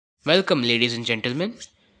Welcome, ladies and gentlemen.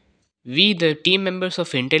 We, the team members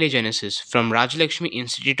of Intelligenesis from Rajalakshmi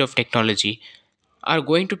Institute of Technology, are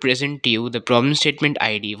going to present to you the problem statement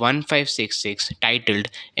ID 1566 titled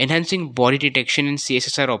Enhancing Body Detection in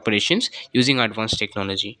CSSR Operations Using Advanced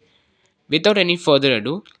Technology. Without any further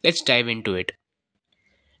ado, let's dive into it.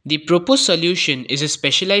 The proposed solution is a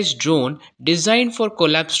specialized drone designed for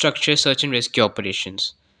collapse structure search and rescue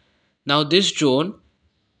operations. Now, this drone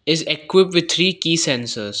is equipped with three key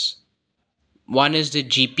sensors. One is the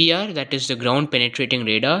GPR, that is the ground penetrating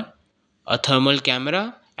radar, a thermal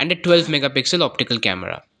camera, and a 12 megapixel optical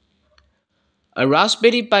camera. A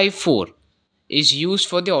Raspberry Pi 4 is used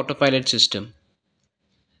for the autopilot system.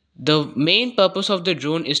 The main purpose of the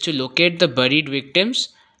drone is to locate the buried victims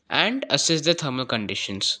and assess the thermal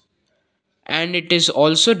conditions. And it is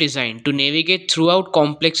also designed to navigate throughout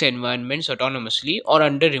complex environments autonomously or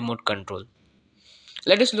under remote control.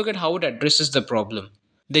 Let us look at how it addresses the problem.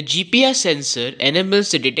 The GPS sensor enables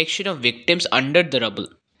the detection of victims under the rubble.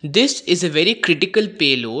 This is a very critical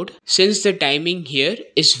payload since the timing here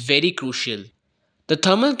is very crucial. The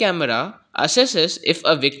thermal camera assesses if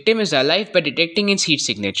a victim is alive by detecting its heat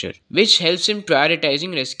signature, which helps in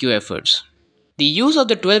prioritizing rescue efforts. The use of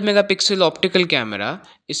the 12 megapixel optical camera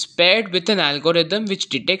is paired with an algorithm which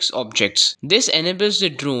detects objects. This enables the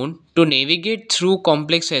drone to navigate through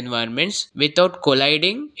complex environments without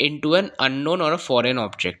colliding into an unknown or a foreign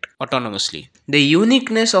object autonomously. The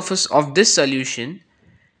uniqueness of this solution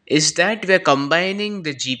is that we are combining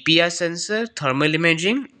the GPS sensor, thermal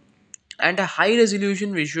imaging, and a high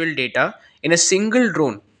resolution visual data in a single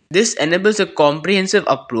drone. This enables a comprehensive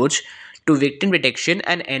approach to victim detection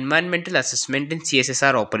and environmental assessment in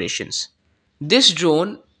CSSR operations. This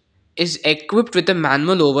drone is equipped with a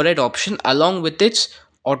manual override option along with its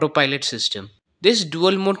autopilot system. This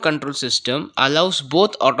dual mode control system allows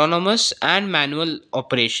both autonomous and manual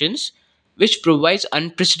operations, which provides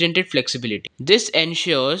unprecedented flexibility. This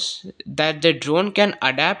ensures that the drone can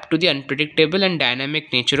adapt to the unpredictable and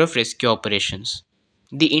dynamic nature of rescue operations.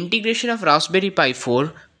 The integration of Raspberry Pi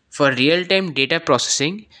 4 for real time data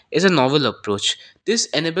processing is a novel approach. This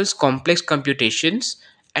enables complex computations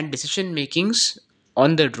and decision makings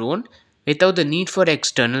on the drone without the need for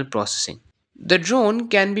external processing. The drone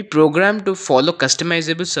can be programmed to follow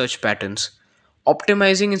customizable search patterns,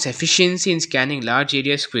 optimizing its efficiency in scanning large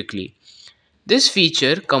areas quickly. This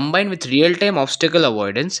feature, combined with real time obstacle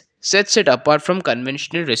avoidance, sets it apart from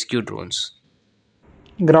conventional rescue drones.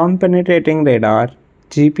 Ground penetrating radar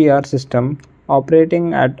 (GPR) system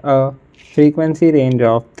operating at a frequency range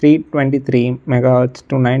of 323 MHz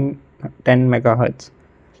to 910 MHz.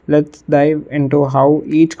 Let's dive into how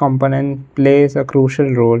each component plays a crucial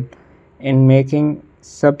role in making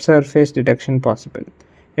subsurface detection possible.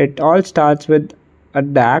 It all starts with a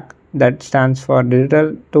DAC, that stands for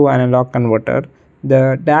digital to analog converter.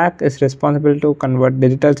 The DAC is responsible to convert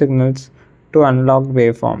digital signals to analog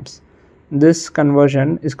waveforms. This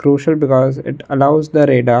conversion is crucial because it allows the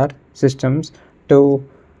radar systems to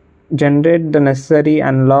generate the necessary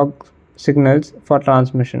analog signals for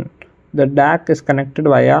transmission. The DAC is connected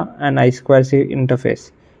via an I2C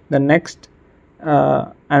interface. The next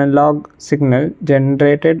analog signal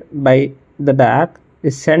generated by the DAC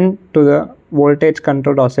is sent to the voltage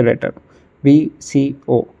controlled oscillator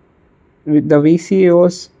 (VCO). The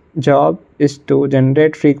VCO's job is to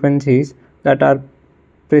generate frequencies that are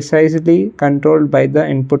precisely controlled by the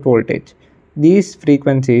input voltage. These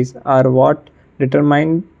frequencies are what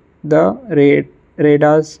determine the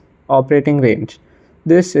radar's operating range.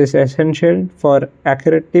 This is essential for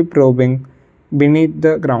accurately probing beneath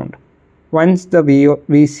the ground. Once the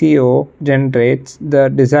VCO generates the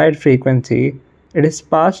desired frequency, it is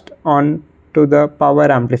passed on to the power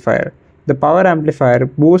amplifier. The power amplifier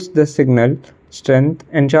boosts the signal strength,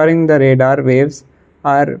 ensuring the radar waves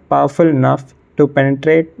are powerful enough to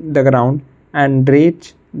penetrate the ground and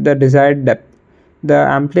reach the desired depth. The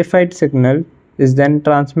amplified signal is then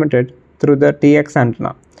transmitted through the TX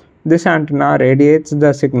antenna. This antenna radiates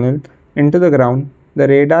the signal into the ground. The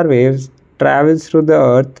radar waves travels through the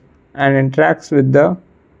earth and interacts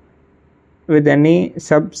with any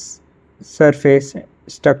subsurface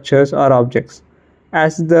structures or objects.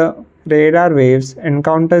 As the radar waves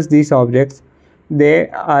encounters these objects, they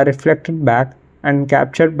are reflected back and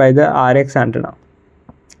captured by the RX antenna.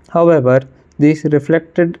 However, these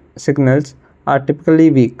reflected signals are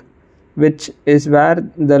typically weak, which is where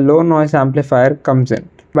the low noise amplifier comes in.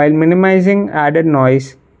 While minimizing added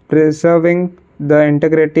noise, preserving the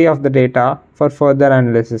integrity of the data for further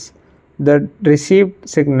analysis, the received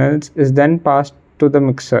signals is then passed to the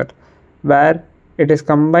mixer, where it is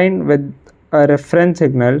combined with a reference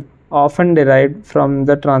signal often derived from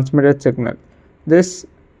the transmitted signal. This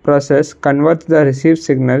process converts the received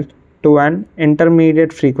signal to an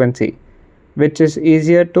intermediate frequency, which is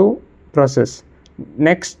easier to process.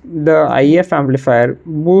 Next, the IF amplifier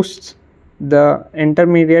boosts the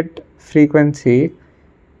intermediate frequency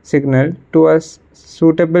signal to a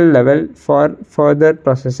suitable level for further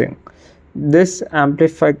processing. This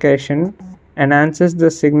amplification enhances the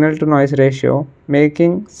signal to noise ratio,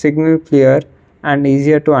 making signal clear and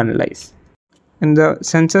easier to analyze. In the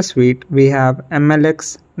sensor suite, we have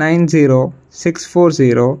MLX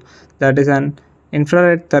 90640, that is an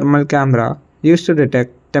infrared thermal camera used to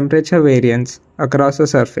detect temperature variance across a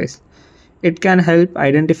surface. It can help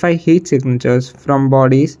identify heat signatures from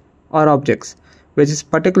bodies or objects, which is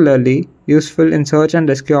particularly useful in search and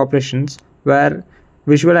rescue operations where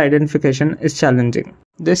visual identification is challenging.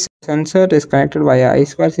 This sensor is connected via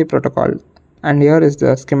I2C protocol, and here is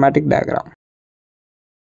the schematic diagram.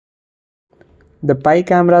 The Pi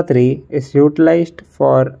Camera 3 is utilized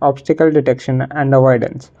for obstacle detection and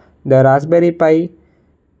avoidance. The Raspberry Pi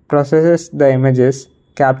processes the images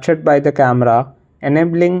captured by the camera,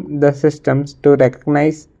 enabling the systems to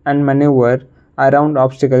recognize and maneuver around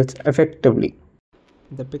obstacles effectively.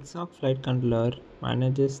 The Pixoc flight controller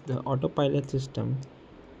manages the autopilot system,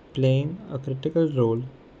 playing a critical role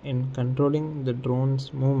in controlling the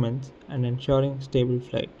drone's movements and ensuring stable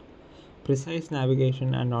flight. Precise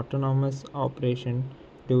navigation and autonomous operation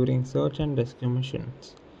during search and rescue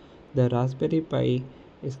missions. The Raspberry Pi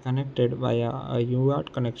is connected via a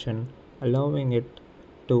UART connection, allowing it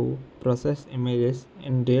to process images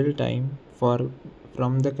in real time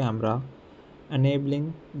from the camera,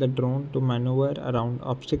 enabling the drone to maneuver around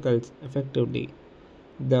obstacles effectively.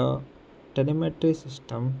 The telemetry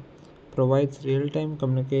system provides real-time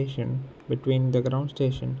communication between the ground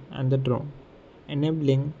station and the drone,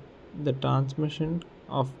 enabling the transmission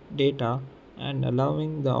of data and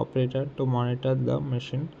allowing the operator to monitor the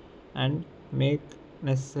mission and make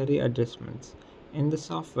necessary adjustments. In the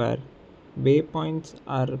software, waypoints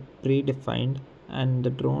are predefined and the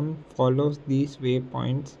drone follows these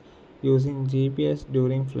waypoints using GPS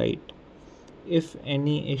during flight. If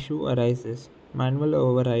any issue arises, manual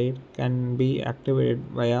override can be activated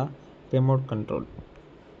via remote control.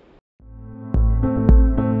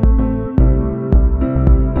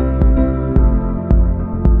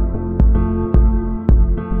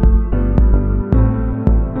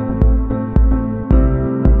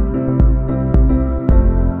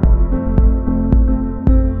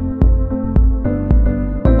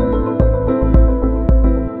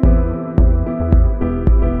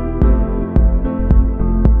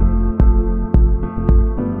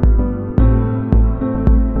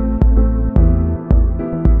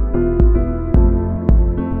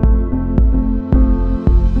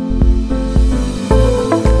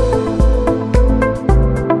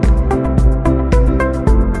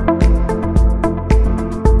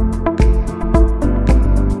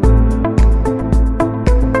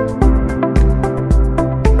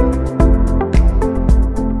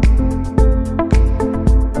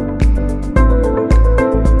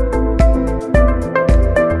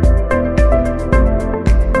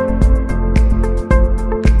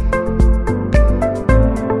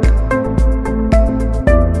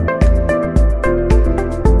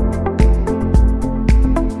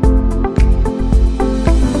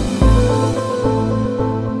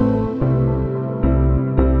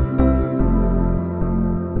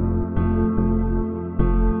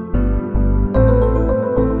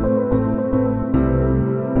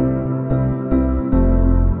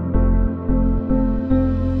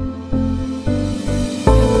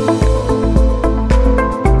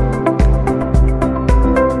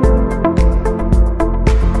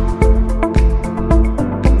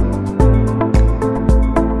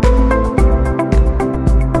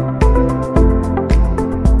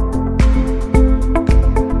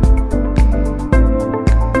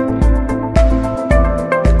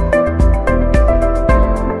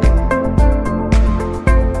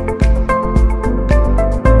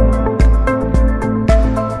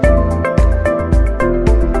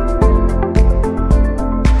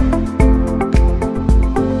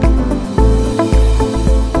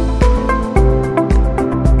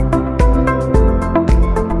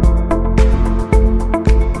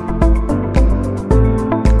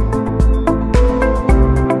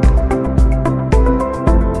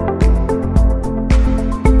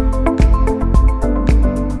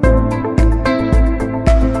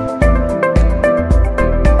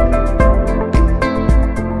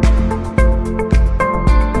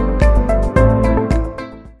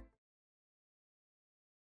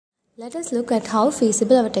 Let us look at how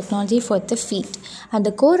feasible our technology for the feet. At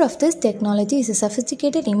the core of this technology is a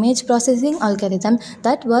sophisticated image processing algorithm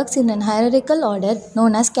that works in an hierarchical order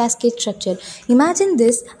known as cascade structure. Imagine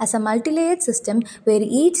this as a multi-layered system where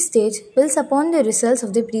each stage builds upon the results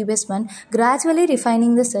of the previous one, gradually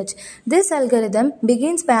refining the search. This algorithm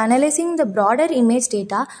begins by analyzing the broader image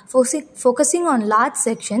data, focusing on large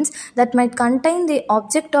sections that might contain the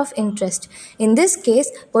object of interest. In this case,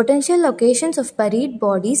 potential locations of buried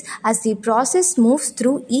bodies. As the process moves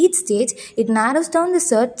through each stage, it narrows down the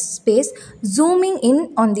search space, zooming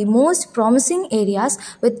in on the most promising areas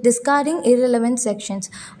with discarding irrelevant sections.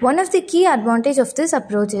 One of the key advantages of this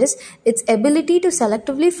approach is its ability to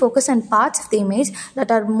selectively focus on parts of the image that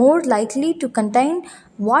are more likely to contain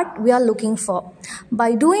what we are looking for.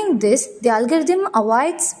 By doing this, the algorithm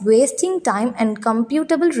avoids wasting time and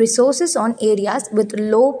computable resources on areas with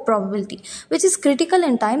low probability, which is critical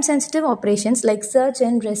in time-sensitive operations like search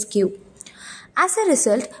and rescue. As a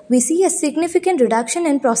result, we see a significant reduction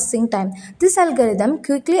in processing time. This algorithm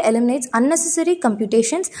quickly eliminates unnecessary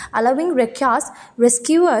computations, allowing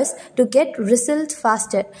rescuers to get results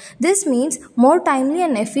faster. This means more timely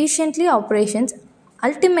and efficiently operations,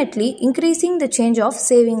 ultimately increasing the change of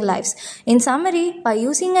saving lives. In summary, by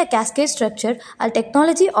using a cascade structure, our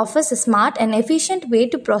technology offers a smart and efficient way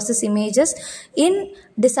to process images in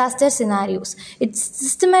disaster scenarios. It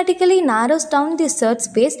systematically narrows down the search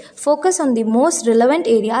space, focus on the most relevant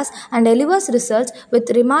areas, and delivers results with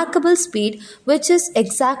remarkable speed, which is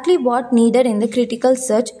exactly what needed in the critical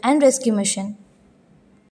search and rescue mission.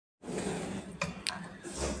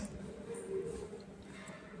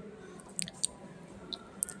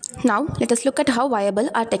 Now, let us look at how viable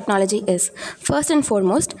our technology is. First and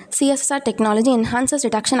foremost, CSSR technology enhances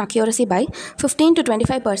detection accuracy by 15 to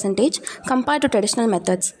 25% compared to traditional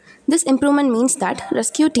methods. This improvement means that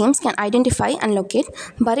rescue teams can identify and locate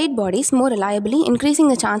buried bodies more reliably, increasing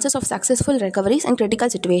the chances of successful recoveries in critical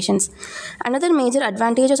situations. Another major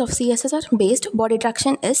advantage of CSSR-based body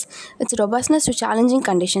detection is its robustness to challenging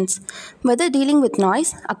conditions. Whether dealing with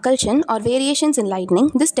noise, occlusion, or variations in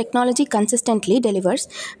lighting, this technology consistently delivers,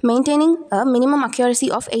 maintaining a minimum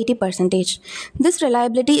accuracy of 80%. This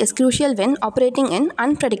reliability is crucial when operating in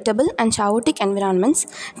unpredictable and chaotic environments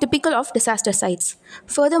typical of disaster sites.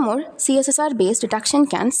 Furthermore, CSSR-based detection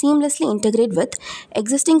can seamlessly integrate with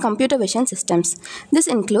existing computer vision systems. This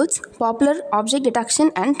includes popular object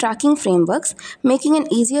detection and tracking frameworks, making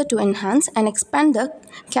it easier to enhance and expand the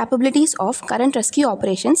capabilities of current rescue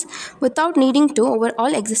operations without needing to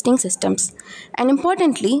overhaul existing systems. And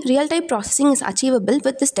importantly, real-time processing is achievable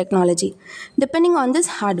with this technology. Depending on this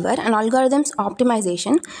hardware and algorithms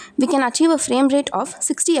optimization, we can achieve a frame rate of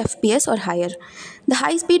 60 FPS or higher. The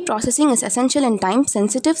high-speed processing is essential in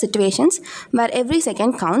time-sensitive situations where every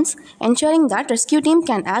second counts, ensuring that rescue team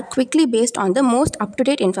can act quickly based on the most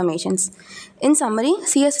up-to-date information. In summary,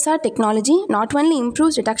 CSSR technology not only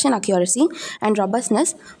improves detection accuracy and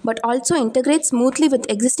robustness, but also integrates smoothly with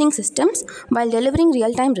existing systems while delivering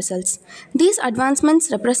real-time results. These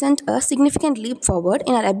advancements represent a significant leap forward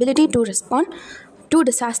in our ability to respond to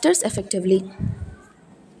disasters effectively.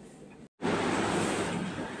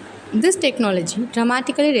 This technology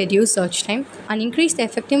dramatically reduced search time and increased the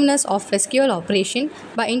effectiveness of rescue operation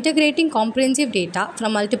by integrating comprehensive data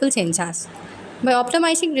from multiple sensors. By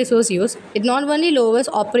optimizing resource use, it not only lowers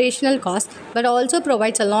operational costs but also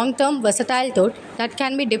provides a long-term versatile tool that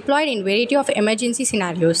can be deployed in a variety of emergency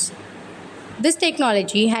scenarios. This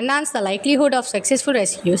technology enhances the likelihood of successful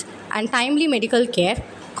rescues and timely medical care,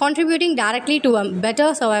 contributing directly to a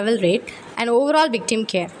better survival rate and overall victim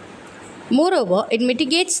care. Moreover, it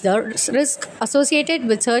mitigates the risk associated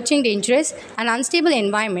with searching dangerous and unstable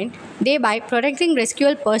environment, thereby protecting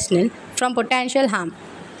rescue personnel from potential harm.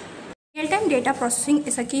 Real-time data processing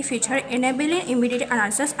is a key feature enabling immediate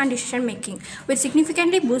analysis and decision-making, which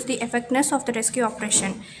significantly boosts the effectiveness of the rescue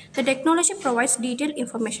operation. The technology provides detailed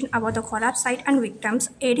information about the collapse site and victims,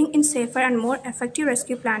 aiding in safer and more effective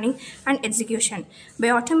rescue planning and execution. By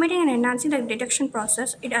automating and enhancing the detection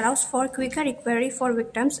process, it allows for quicker recovery for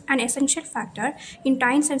victims, an essential factor in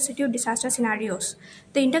time-sensitive disaster scenarios.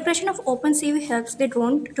 The integration of OpenCV helps the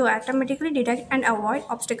drone to automatically detect and avoid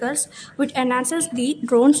obstacles, which enhances the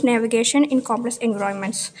drone's navigation in complex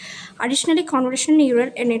environments. Additionally, convolutional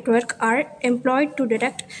neural networks are employed to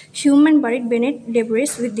detect human buried beneath debris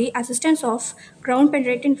with the assistance of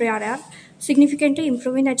ground-penetrating radar, significantly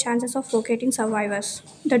improving the chances of locating survivors.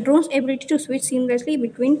 The drone's ability to switch seamlessly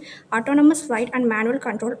between autonomous flight and manual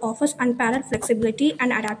control offers unparalleled flexibility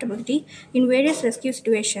and adaptability in various rescue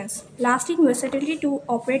situations. Lastly, versatility to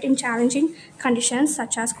operate in challenging conditions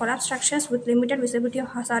such as collapsed structures with limited visibility or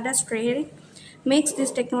hazardous terrain makes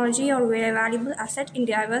this technology a very valuable asset in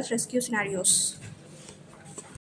diverse rescue scenarios.